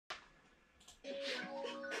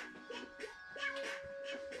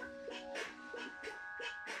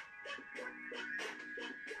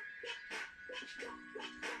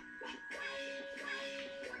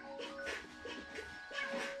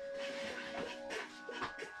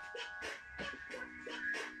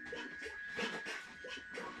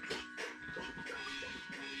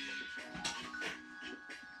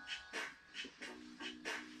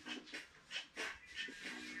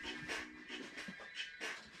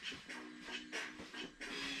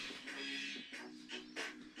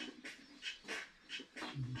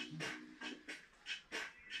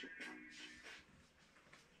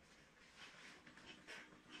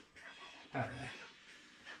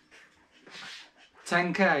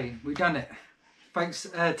10k, we've done it. Thanks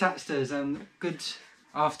Taxters, and good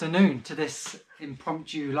afternoon to this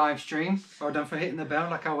impromptu live stream. Well done for hitting the bell,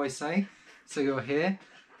 like I always say, so you're here.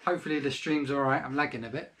 Hopefully the stream's alright. I'm lagging a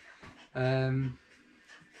bit.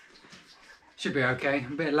 Should be okay.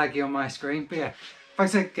 I'm a bit laggy on my screen, but yeah,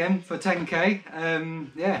 thanks again for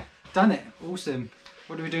 10k. Yeah, done it. Awesome.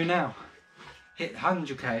 What do we do now? Hit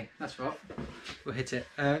 100k. That's what we'll hit it.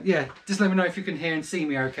 Yeah, just let me know if you can hear and see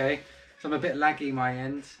me okay. So I'm a bit laggy my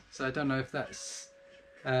end, so I don't know if that's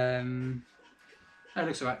that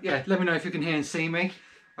looks alright. Yeah, let me know if you can hear and see me.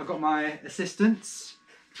 I've got my assistants,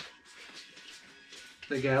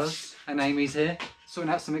 the girls, and Amy's here,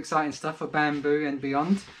 sorting out some exciting stuff for Bamboo and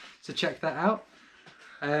beyond. So check that out.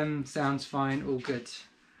 Sounds fine, all good.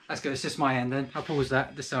 That's good. It's just my end then. I'll pause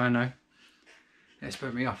that just so I know. Yeah, it's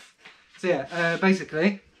put me off. So yeah,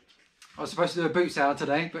 basically, I was supposed to do a boot sale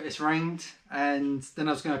today, but it's rained, and then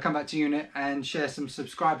I was going to come back to unit and share some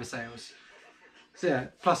subscriber sales. So yeah,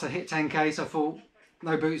 plus I hit 10k, so I thought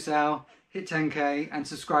no boot sale, hit 10k and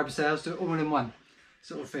subscriber sales, do it all in one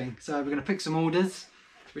sort of thing. So we're going to pick some orders,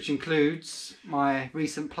 which includes my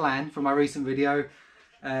recent plan from my recent video.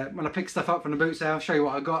 When I pick stuff up from the boot sale, I'll show you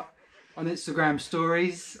what I got on Instagram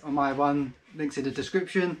stories, on my one, links in the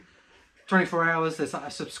description. 24 hours, there's like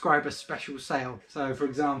a subscriber special sale. So for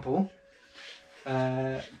example,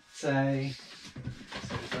 say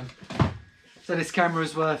this camera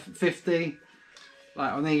is worth 50.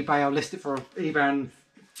 Like on eBay, I'll list it for eBay and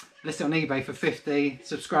list it on eBay for 50.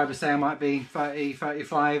 Subscriber sale might be 30,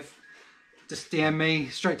 35. Just DM me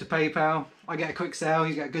straight to PayPal. I get a quick sale,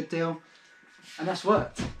 you get a good deal, and that's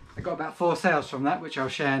worked. I got about 4 sales from that, which I'll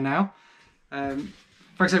share now.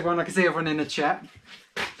 Thanks everyone. I can see everyone in the chat.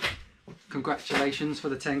 Congratulations for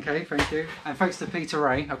the 10k, thank you. And thanks to Peter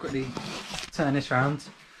Ray. I'll quickly turn this round.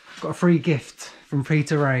 Got a free gift from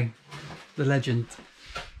Peter Ray, the legend.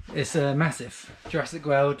 It's massive. Jurassic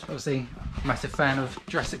World, obviously massive fan of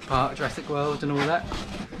Jurassic Park, Jurassic World and all that.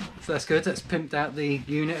 So that's good, that's pimped out the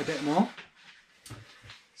unit a bit more.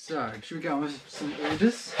 So, should we get on with some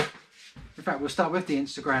orders? In fact, we'll start with the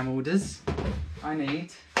Instagram orders. I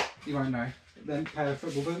need, you won't know, then pair of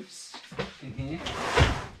football boots in here.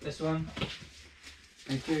 This one,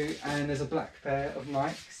 thank you, and there's a black pair of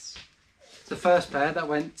Nikes. It's the first pair that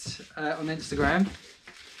went on Instagram,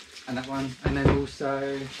 and that one, and then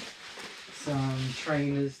also some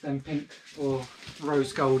trainers, them pink or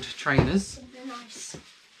rose gold trainers. They're nice.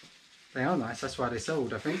 They are nice, that's why they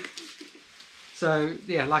sold, I think. So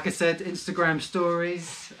yeah, like I said, Instagram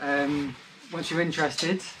stories. Once you're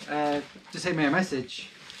interested, just hit me a message,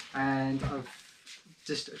 and I'm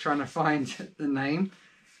just trying to find the name.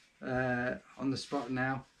 On the spot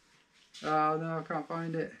now. Oh no, I can't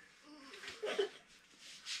find it.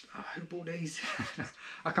 Oh, who bought these?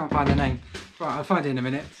 I can't find the name. Right, I'll find it in a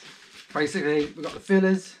minute. Basically, we've got the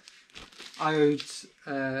fillers. I owed,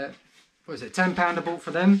 what is it, £10 I bought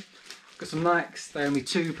for them. Got some Nikes, they owe me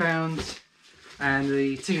 £2. And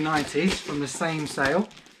the 290s from the same sale,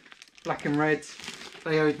 black and red,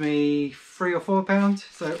 they owed me £3 or £4.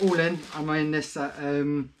 So all in, I'm in this at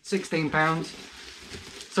 £16.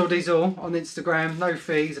 Sold these all on Instagram, no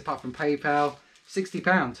fees apart from PayPal,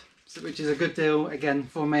 £60, which is a good deal again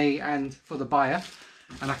for me and for the buyer.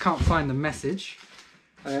 And I can't find the message,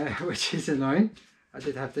 which is annoying. I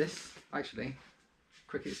did have this, actually,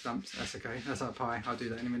 cricket stumps, that's okay, that's our pie, I'll do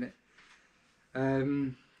that in a minute.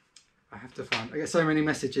 I have to find, I get so many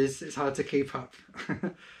messages, it's hard to keep up.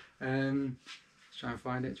 Let's try and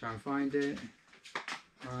find it,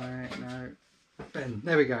 Right, no, Ben,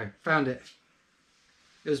 there we go, found it.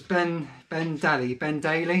 It was Ben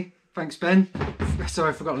Daly. Thanks, Ben. Sorry,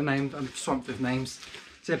 I forgot the name. I'm swamped with names.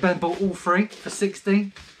 So yeah, Ben bought all 3 for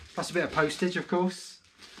 60, plus a bit of postage, of course.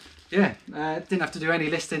 Yeah, didn't have to do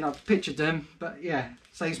any listing. I've pictured them, but yeah,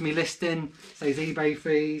 saves me listing, saves eBay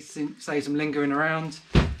fees, saves them lingering around.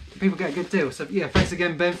 People get a good deal. So yeah, thanks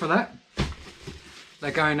again, Ben, for that.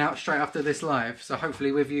 They're going out straight after this live, so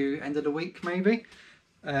hopefully with you end of the week, maybe.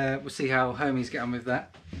 We'll see how homies get on with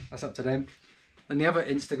that. That's up to them. And the other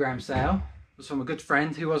Instagram sale was from a good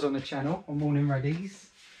friend who was on the channel on Morning Readies.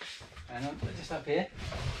 And just up here.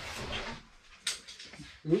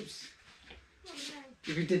 Oops.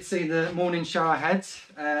 If you did see the morning show I had,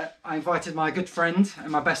 I invited my good friend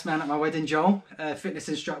and my best man at my wedding, Joel, fitness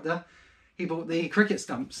instructor. He bought the cricket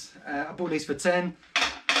stumps. I bought these for 10.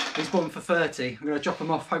 He's bought them for 30. I'm going to drop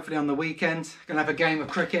them off hopefully on the weekend. Going to have a game of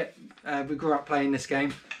cricket. We grew up playing this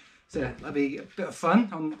game. So that'll be a bit of fun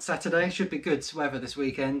on Saturday. Should be good weather this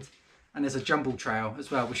weekend. And there's a jumble trail as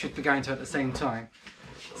well. We should be going to at the same time.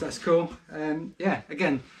 So that's cool. Yeah,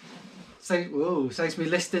 again, Saves me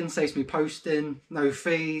listing, saves me posting, no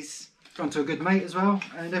fees. Gone to a good mate as well,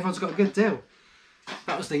 and everyone's got a good deal.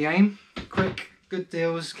 That was the aim. Quick, good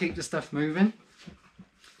deals, keep the stuff moving.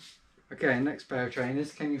 Okay, next pair of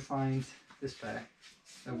trainers. Can you find this pair?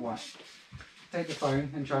 They're white. Take the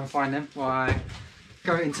phone and try and find them while I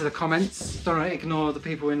go into the comments. Don't ignore the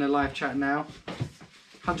people in the live chat now.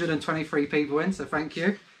 123 people in, so thank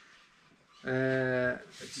you.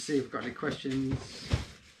 Let's see if we've got any questions.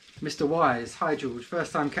 Mr. Wise, hi George,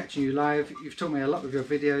 first time catching you live. You've taught me a lot with your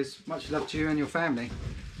videos. Much love to you and your family.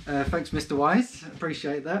 Thanks Mr. Wise,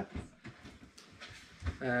 appreciate that.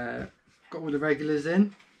 Got all the regulars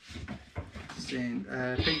in. Seeing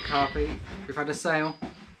Pink Harpy, we've had a sale.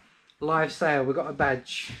 Live sale, we've got a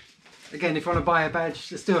badge. Again, if you want to buy a badge,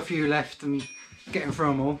 there's still a few left and getting through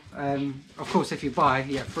them all. Of course, if you buy,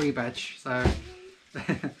 you get a free badge. So,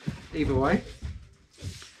 either way.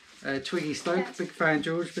 Twiggy Stoke, big fan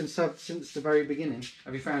George, been subbed since the very beginning.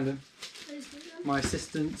 Have you found him? My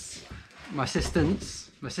assistants, I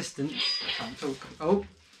can't talk. Oh,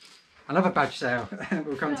 another badge sale.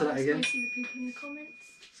 We'll come to that again.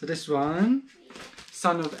 So this one,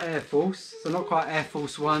 Son of Air Force. So not quite Air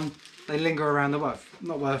Force One. They linger around the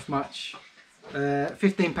not worth much.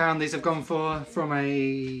 £15 these have gone for from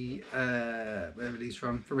a where are these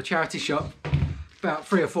from? From a charity shop. About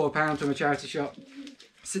 £3 or £4 from a charity shop.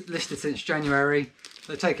 Listed since January.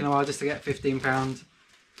 They're taking a while just to get £15.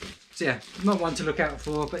 So yeah, not one to look out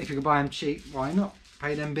for, but if you can buy them cheap, why not?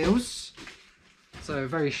 Pay them bills. So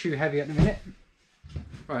very shoe heavy at the minute.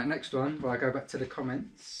 Right, next one. Well, I go back to the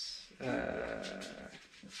comments.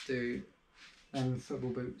 Let's do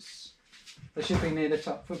football boots. They should be near the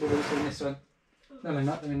top. Football boots in this one. No, they're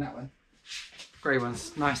not. They're in that one. Grey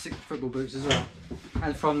ones. Nice thick football boots as well.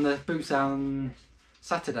 And from the boot sale on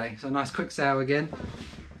Saturday. So nice quick sale again.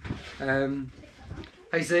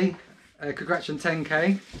 Hey Z, congrats on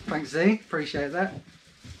 10k. Thanks Z, appreciate that.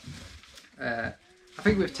 I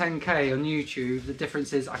think with 10k on YouTube, the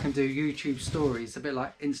difference is I can do YouTube stories, a bit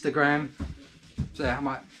like Instagram. So I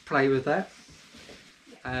might play with that.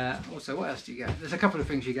 Also, what else do you get? There's a couple of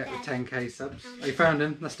things you get with 10k subs. Oh, you found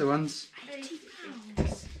them? That's the ones.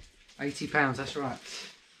 £80, that's right.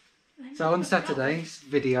 So on Saturday's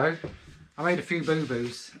video, I made a few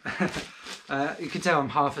boo-boos. You can tell I'm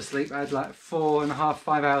half asleep. I had like 4.5,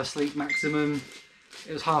 5 hours sleep maximum.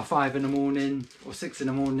 It was 5:30 in the morning or 6 in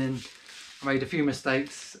the morning. I made a few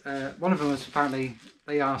mistakes. One of them was apparently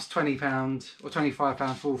they asked £20 or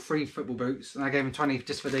 £25 for all 3 football boots, and I gave them 20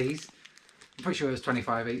 just for these. I'm pretty sure it was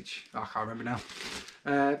 25 each. Oh, I can't remember now.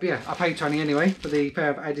 But yeah, I paid 20 anyway for the pair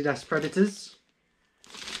of Adidas Predators,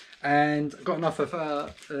 and got an offer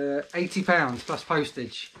for £80 plus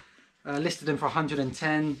postage. Listed them for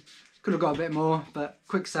 110. Could have got a bit more, but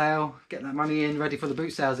quick sale, getting that money in, ready for the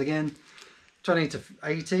boot sales again. 20 to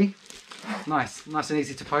 80. Nice and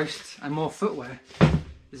easy to post, and more footwear.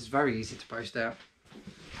 This is very easy to post out.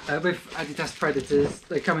 With Adidas Predators,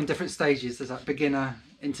 they come in different stages. There's like beginner,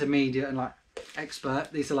 intermediate, and like expert.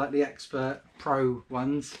 These are like the expert pro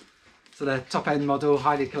ones. So they're top end model,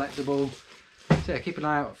 highly collectible. So yeah, keep an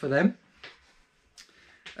eye out for them.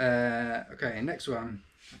 Okay, next one.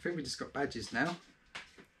 I think we just got badges now.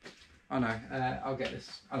 Oh no, I'll get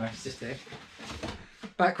this. Oh no, it's just here.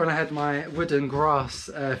 Back when I had my wooden grass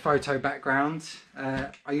photo background,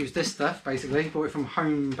 I used this stuff basically. Bought it from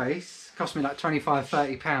Home Base. Cost me like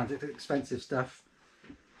 £25–30. It's expensive stuff.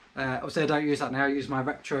 Obviously I don't use that now. I use my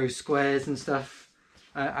retro squares and stuff.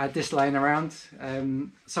 I had this laying around.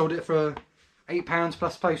 Sold it for £8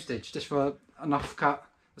 plus postage, just for an off cut.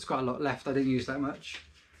 There's quite a lot left. I didn't use that much.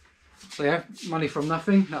 So yeah, money from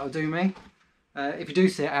nothing. That'll do me. If you do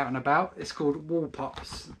see it out and about, it's called wall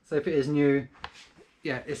pops. So if it is new,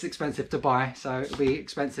 yeah, it's expensive to buy, so it'll be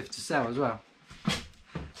expensive to sell as well. So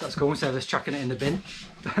that's cool. Instead of just chucking it in the bin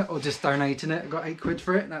or just donating it, I got £8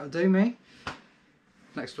 for it. That'll do me.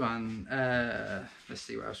 Next one. Let's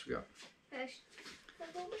see what else we got.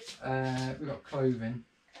 We got clothing.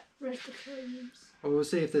 Well, we'll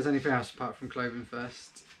see if there's anything else apart from clothing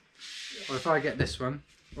first. Or if I get this one,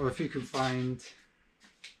 or if you can find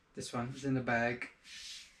this one, it's in the bag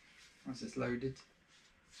once it's loaded.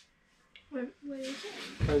 Where is it?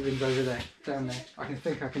 Clothing's over there, down there. I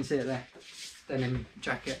think I can see it there. Denim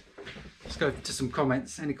jacket. Let's go to some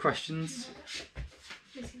comments. Any questions?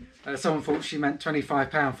 Someone thought she meant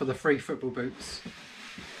 £25 for the 3 football boots.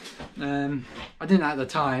 I didn't at the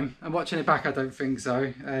time. And watching it back, I don't think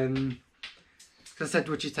so. Because I said,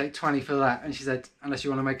 would you take 20 for that? And she said, unless you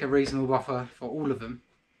want to make a reasonable offer for all of them.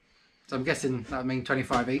 So I'm guessing that would mean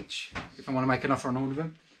 25 each if I want to make an offer on all of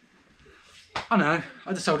them. I don't know,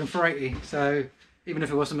 I just sold them for 80, so Even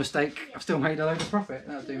if it was a mistake, I've still made a load of profit.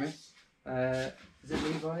 That'll do me. Is it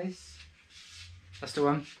Levi's? That's the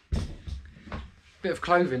one. Bit of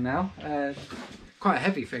clothing now. Quite a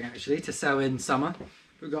heavy thing actually to sell in summer.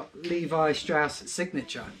 We've got Levi Strauss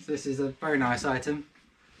Signature. So this is a very nice item.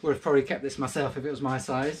 Would have probably kept this myself if it was my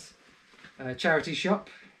size. Charity shop.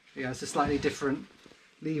 Yeah, it's a slightly different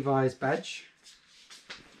Levi's badge.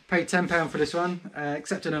 Paid £10 for this one.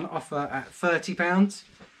 Accepted an offer at £30.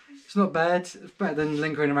 It's not bad. It's better than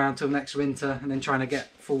lingering around till next winter and then trying to get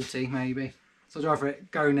 40 maybe. So I'd rather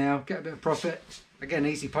it go now, get a bit of profit. Again,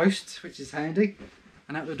 easy post, which is handy.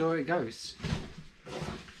 And out the door it goes.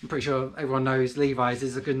 I'm pretty sure everyone knows Levi's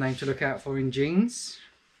is a good name to look out for in jeans.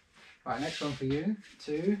 Right, next one for you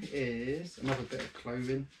too is another bit of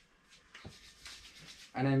clothing.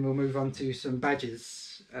 And then we'll move on to some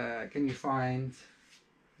badges. Can you find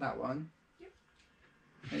that one? Yep.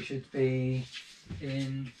 It should be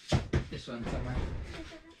in this one somewhere.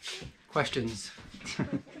 Questions.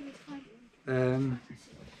 And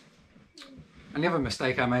the other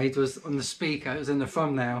mistake I made was on the speaker. It was in the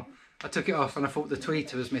thumbnail. I took it off and I thought the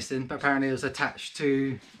tweeter was missing, but apparently it was attached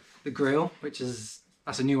to the grill,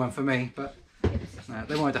 that's a new one for me. But no,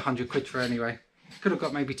 they wanted 100 quid for it anyway. Could have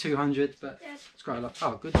got maybe 200, but it's quite a lot.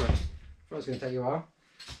 Oh, good one. I was going to take you a while.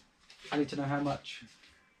 I need to know how much.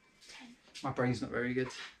 10. My brain's not very good.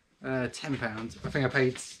 £10. I think I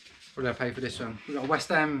paid. What did I pay for this one? We've got a West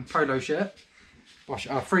Ham polo shirt.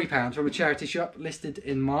 £3 from a charity shop listed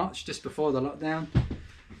in March, just before the lockdown.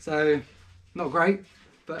 So not great,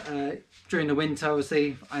 but during the winter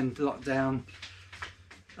obviously and lockdown,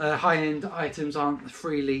 high-end items aren't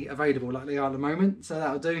freely available like they are at the moment. So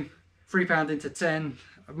that'll do. £3 into 10.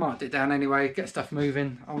 I've marked it down anyway. Get stuff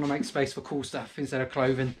moving. I want to make space for cool stuff instead of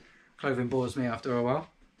clothing. Clothing bores me after a while.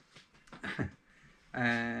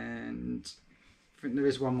 And I think there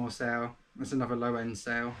is one more sale. There's another low-end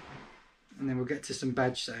sale. And then we'll get to some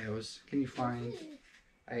badge sales. Can you find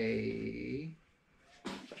a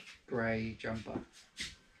grey jumper?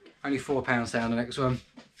 Only £4 sale on the next one.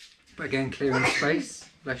 But again, clearing space.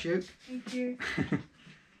 Bless you. Thank you.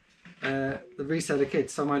 The reseller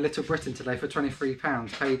kids saw my Little Britain today for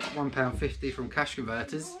 £23. Paid £1.50 from cash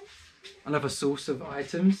converters. Another source of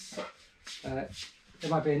items. It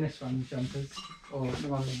might be in this one, jumpers, or the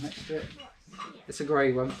one next to it. It's a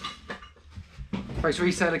grey one. Thanks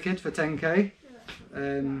reseller kid for 10k.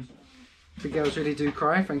 The girls really do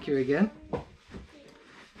cry. Thank you again.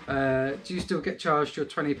 Do you still get charged your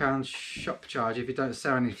 £20 shop charge if you don't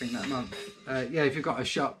sell anything that month? Yeah, if you've got a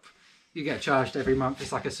shop, you get charged every month.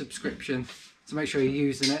 It's like a subscription, so make sure you're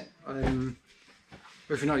using it. Or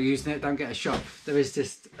if you're not using it, don't get a shop. There is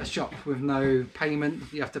just a shop with no payment.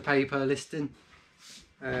 You have to pay per listing.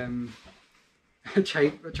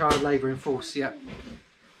 Child labour in force, yeah.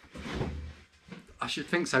 I should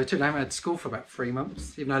think so too. They haven't had school for about 3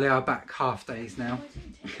 months, even though they are back half days now.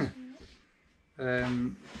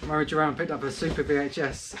 Marriage around picked up a Super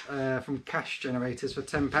VHS from Cash Generators for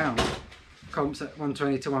 £10. Comps at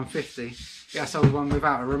 120 to 150. Yeah, I sold one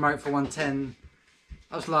without a remote for 110.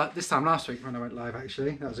 That was like this time last week when I went live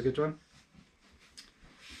actually. That was a good one.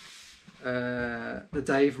 The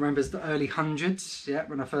Dave remembers the early hundreds. Yeah,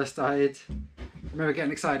 when I first started. I remember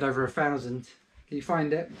getting excited over 1,000. Can you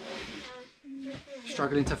find it?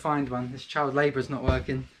 Struggling to find one. This child labour's not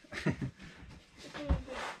working.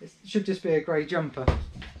 It should just be a grey jumper.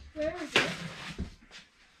 Where is it?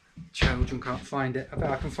 Children can't find it. I bet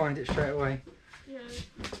I can find it straight away. No.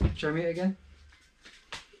 Show me it again.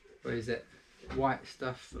 Where is it? White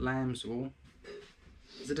stuff, lamb's wool.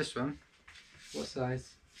 Is it this one? What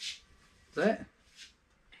size? Is that it?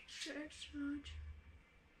 Extra large.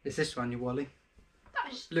 It's this one, you Wally.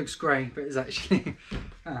 That's... Looks grey, but it's actually...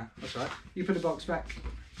 ah, that's right. You put the box back.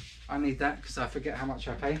 I need that because I forget how much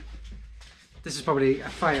I pay. This is probably a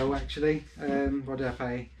fail actually. What did I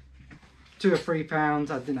pay? £2 or £3.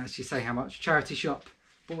 I didn't actually say how much. Charity shop.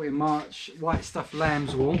 Bought it in March. White stuff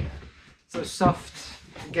lamb's wool. So soft.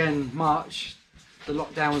 Again, March. The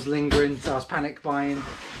lockdown was lingering, so I was panic buying.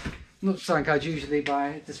 Not something I'd usually buy.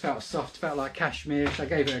 It just felt soft. Felt like cashmere. So I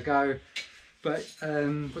gave it a go. But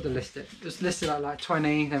what did I list it? It was listed at like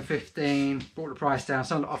 20, then 15. Brought the price down.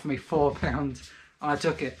 Someone offered me £4. And I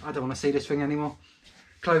took it. I don't want to see this thing anymore.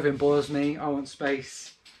 Clothing bores me. I want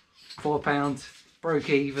space. £4. Broke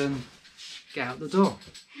even. Get out the door.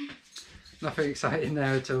 Nothing exciting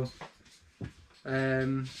there at all.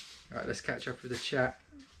 Right, let's catch up with the chat.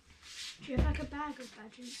 Do you have like a bag of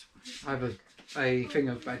badges? I have a thing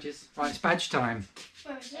of badges. Right, it's badge time.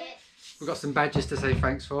 Where is it? We've got some badges to say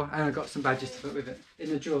thanks for, and I've got some badges to put with it.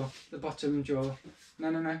 In the drawer, the bottom drawer. No,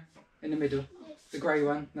 in the middle. The grey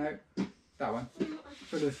one, no. That one.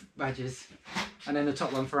 Full of badges. And then the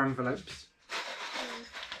top one for envelopes.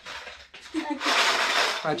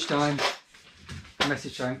 Badge time.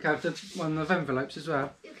 Message time. Can I have the one of envelopes as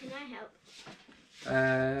well? Can I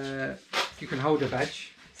help? You can hold a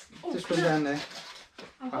badge. Just put it down there.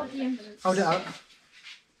 I'll hold the envelope. Hold it up.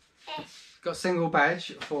 Got a single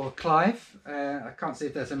badge for Clive. I can't see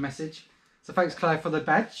if there's a message. So thanks Clive for the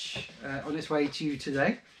badge. On its way to you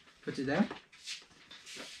today. Put it down.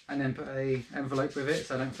 And then put a envelope with it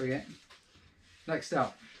so I don't forget. Next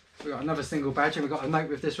up, we've got another single badge and we've got a note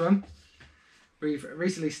with this one. We've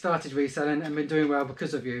recently started reselling and been doing well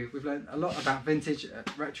because of you. We've learned a lot about vintage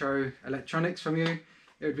retro electronics from you.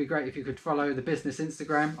 It would be great if you could follow the business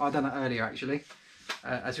Instagram. I've done it earlier actually.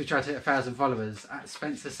 As we try to hit 1,000 followers at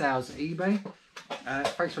Spencer Sales eBay.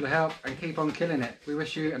 Thanks for the help and keep on killing it. We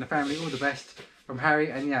wish you and the family all the best from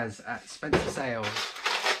Harry and Yaz at Spencer Sales.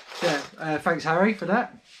 Yeah, thanks Harry for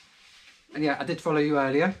that. And yeah, I did follow you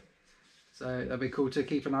earlier. So that'll be cool to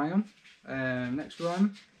keep an eye on. Next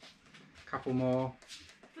one. Couple more.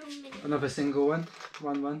 Another single one.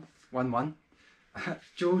 One.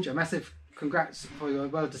 George, a massive congrats for your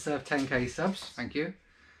well-deserved 10k subs. Thank you.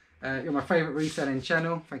 You're my favourite reselling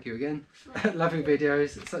channel. Thank you again. Love your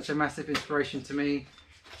videos. It's such a massive inspiration to me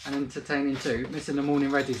and entertaining too. Missing the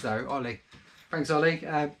morning readies though, Ollie. Thanks, Ollie.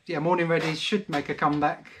 Yeah, morning readies should make a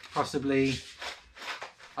comeback. Possibly.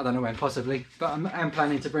 I don't know when, possibly. But I'm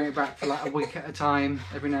planning to bring it back for like a week at a time,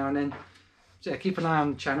 every now and then. So yeah, keep an eye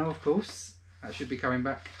on the channel, of course. That should be coming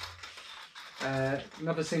back.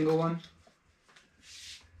 Another single one.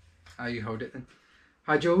 Oh, you hold it then.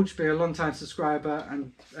 Hi George, be a long time subscriber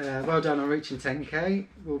and well done on reaching 10k.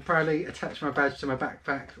 Will proudly attach my badge to my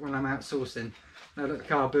backpack when I'm out sourcing. Now that the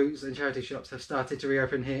car boots and charity shops have started to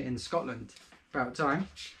reopen here in Scotland. About time.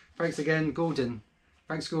 Thanks again, Gordon.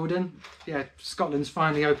 Thanks, Gordon. Yeah, Scotland's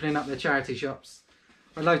finally opening up their charity shops.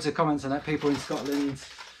 There are loads of comments on that. People in Scotland.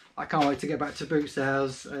 I can't wait to get back to boot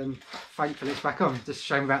sales. Thankfully, it's back on. Just a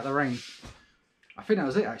shame about the rain. I think that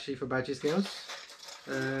was it actually for badges, girls.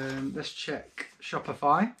 Let's check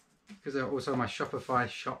Shopify because they're also my Shopify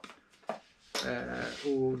shop.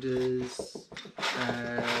 Orders.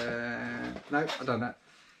 No, I've done that.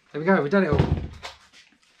 There we go. We've done it all.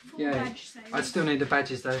 Yeah, I still need the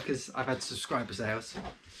badges though because I've had subscriber sales.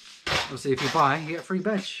 Obviously, if you buy, you get a free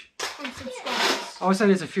badge. I would say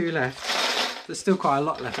there's a few left. There's still quite a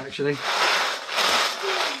lot left actually.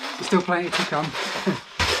 There's still plenty to come.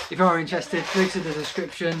 If you are interested, links in the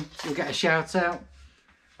description. You'll get a shout out.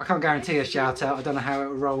 I can't guarantee a shout out. I don't know how it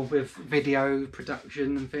will roll with video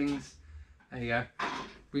production and things. There you go.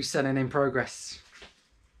 Reselling in progress.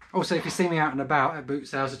 Also, if you see me out and about at boot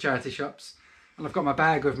sales or charity shops, and I've got my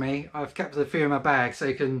bag with me, I've kept a few in my bag so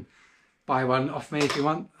you can buy one off me if you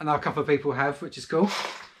want. I know a couple of people have, which is cool.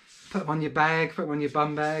 Put them on your bag, put them on your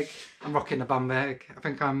bum bag. I'm rocking the bum bag. I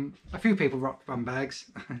think a few people rock bum bags.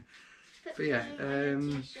 But yeah,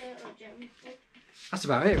 that's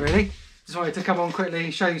about it really. Just wanted to come on quickly,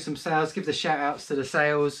 show you some sales, give the shout outs to the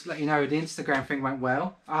sales, let you know the Instagram thing went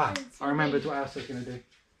well. Ah, I remembered what else I was going to do.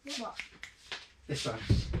 What? This one.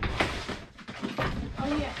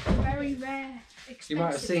 Oh yeah, very rare, expensive. You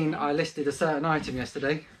might have seen I listed a certain item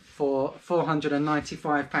yesterday for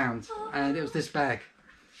 £495 and it was this bag.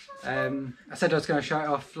 I said I was going to show it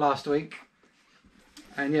off last week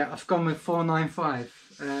and yeah, I've gone with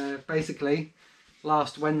 495. Basically,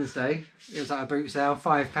 last Wednesday it was at a boot sale,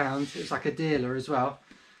 £5. It was like a dealer as well.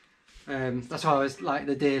 That's why I was like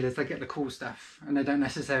the dealers, they get the cool stuff and they don't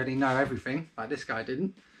necessarily know everything, like this guy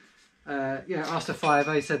didn't. Yeah, after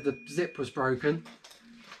 £5 he said the zip was broken,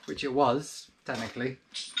 which it was technically.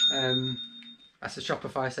 That's a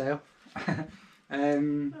Shopify sale.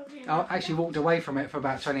 I actually walked away from it for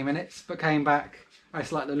about 20 minutes but came back. I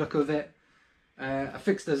just like the look of it. I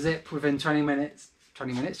fixed the zip within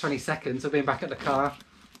 20 seconds of being back at the car.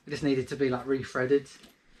 It just needed to be like re-threaded.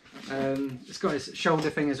 It's got its shoulder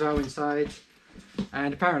thing as well inside.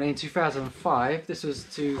 And apparently in 2005 this was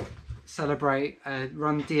to celebrate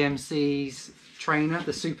Run DMC's trainer,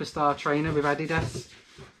 the Superstar trainer with Adidas.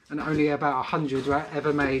 And only about 100 were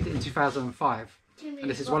ever made in 2005. And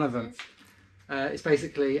this is one of them. It's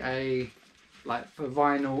basically a, like for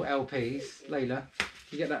vinyl LPs, Layla,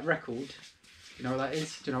 you get that record. You know what that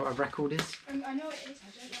is? Do you know what a record is? I know it is, I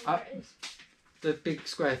don't know what it is. The big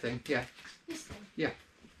square thing, yeah. This thing? Yeah.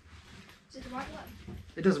 Is it the right one?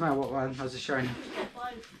 It doesn't matter what one, I was just showing you.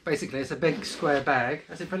 Basically, it's a big square bag.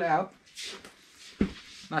 As I pull it out,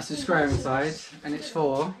 nice and square inside, and it's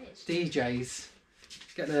for DJs.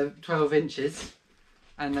 Get the 12 inches,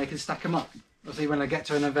 and they can stack them up. Obviously, when they get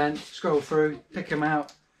to an event, scroll through, pick them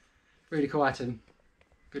out. Really cool item.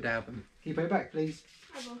 Good album. Can you put it back, please?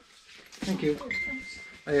 I will. Thank you. Oh, thanks.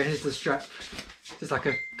 Oh yeah, here's the strap. It's like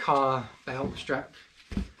a car belt strap.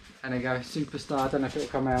 And there you go, Superstar. I don't know if it'll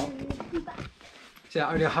come out. So yeah,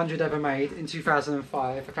 only 100 ever made in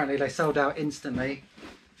 2005. Apparently they sold out instantly.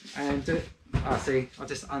 And see, I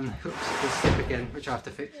just unhooked the zip again, which I have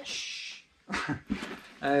to fix. Shh.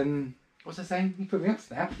 What's I saying? You put me off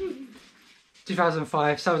there.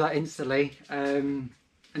 2005, sold out instantly. And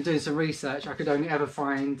doing some research, I could only ever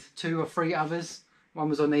find 2 or 3 others. One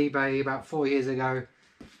was on eBay about 4 years ago.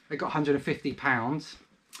 They got £150.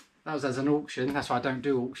 That was as an auction. That's why I don't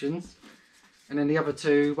do auctions. And then the other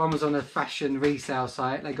 2, one was on a fashion resale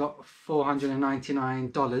site. They got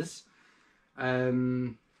 $499.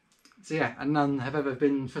 So yeah, and none have ever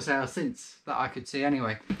been for sale since that I could see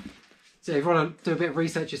anyway. So if you want to do a bit of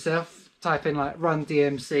research yourself, type in like Run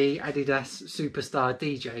DMC Adidas Superstar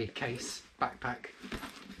DJ case backpack.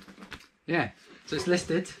 Yeah, so it's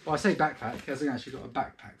listed. Well, I say backpack, it hasn't actually got a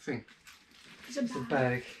backpack thing. It's a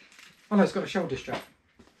bag. Oh no, it's got a shoulder strap.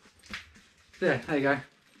 Yeah, there you go.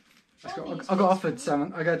 I got offered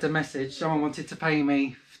someone, I got a message, someone wanted to pay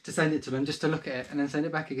me to send it to them just to look at it and then send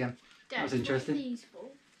it back again. That was interesting.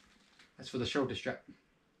 That's for the shoulder strap.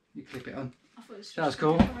 You clip it on. I thought it was That was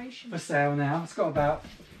cool. For sale now. It's got about...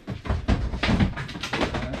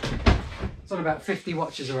 it's on about 50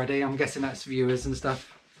 watches already. I'm guessing that's viewers and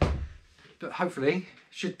stuff. But hopefully,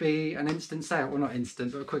 should be an instant sale. Well, not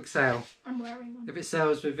instant, but a quick sale. I'm wearing one. If it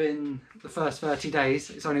sells within the first 30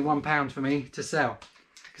 days, it's only £1 for me to sell.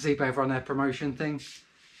 Because eBay have run their promotion thing.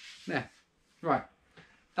 Yeah. Right.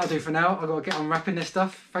 That'll do for now. I've got to get on wrapping this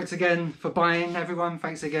stuff. Thanks again for buying, everyone.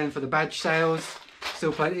 Thanks again for the badge sales.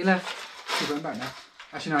 Still plenty left. Still going back now.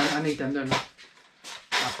 Actually, no, I need them, don't I?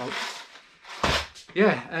 My fault.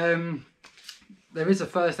 Yeah, there is a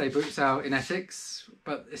Thursday boot sale in Essex,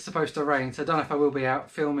 but it's supposed to rain, so I don't know if I will be out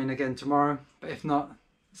filming again tomorrow. But if not,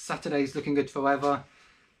 Saturday's looking good for weather.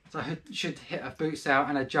 So I should hit a boot sale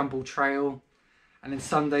and a jumble trail. And then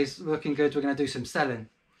Sunday's looking good. We're going to do some selling.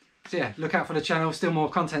 So yeah, look out for the channel. Still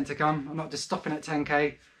more content to come. I'm not just stopping at 10k.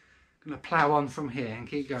 I'm going to plough on from here and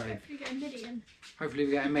keep going. Hopefully get 1 million. Hopefully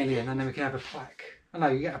we get 1 million and then we can have a plaque. I know,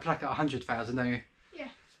 you get a plaque at 100,000, don't you? Yeah.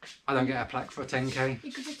 I don't get a plaque for 10k.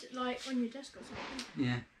 You could put it like on your desk or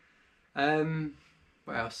something. Yeah.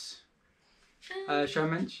 What else? Shall I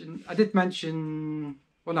mention? I did mention...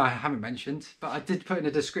 Well, no, I haven't mentioned. But I did put in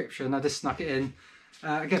the description. I just snuck it in.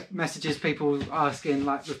 I get messages, people asking,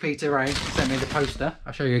 like with Peter Ray, he sent me the poster.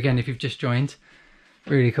 I'll show you again if you've just joined.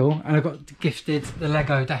 Really cool. And I got gifted the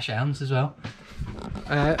Lego Dashhounds as well.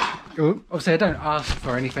 Obviously I don't ask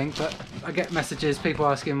for anything, but I get messages, people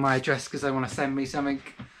asking my address because they want to send me something,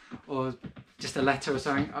 or just a letter or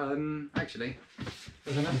something. Actually,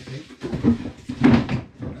 there's another thing.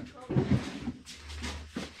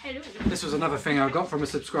 Hello. This was another thing I got from a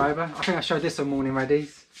subscriber. I think I showed this on Morning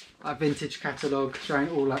Readies. A vintage catalogue showing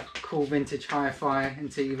all like cool vintage hi-fi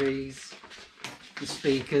and TVs and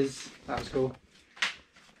speakers. That was cool.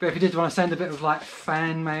 But if you did want to send a bit of like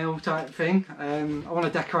fan mail type thing, I want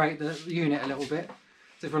to decorate the unit a little bit.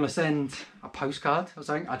 So if you want to send a postcard or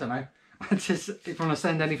something, I don't know. Just if you want to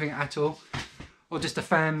send anything at all, or just a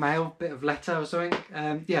fan mail, bit of letter or something.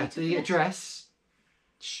 Yeah, the address.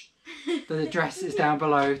 The address is down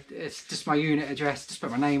below. It's just my unit address. Just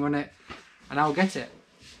put my name on it, and I'll get it.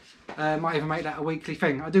 Might even make that a weekly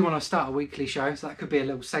thing. I do want to start a weekly show, so that could be a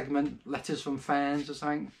little segment, letters from fans or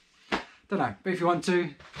something. Don't know, but if you want to,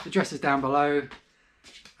 the address is down below,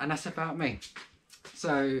 and that's about me.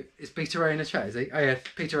 So, is Peter Ray in the chat, is he? Oh yeah,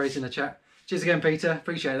 Peter Ray's in the chat. Cheers again, Peter,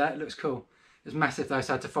 appreciate that, it looks cool. It's massive though,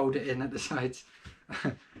 so I had to fold it in at the sides.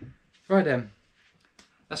 Right then,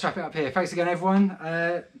 let's wrap it up here. Thanks again everyone,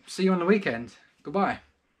 see you on the weekend. Goodbye.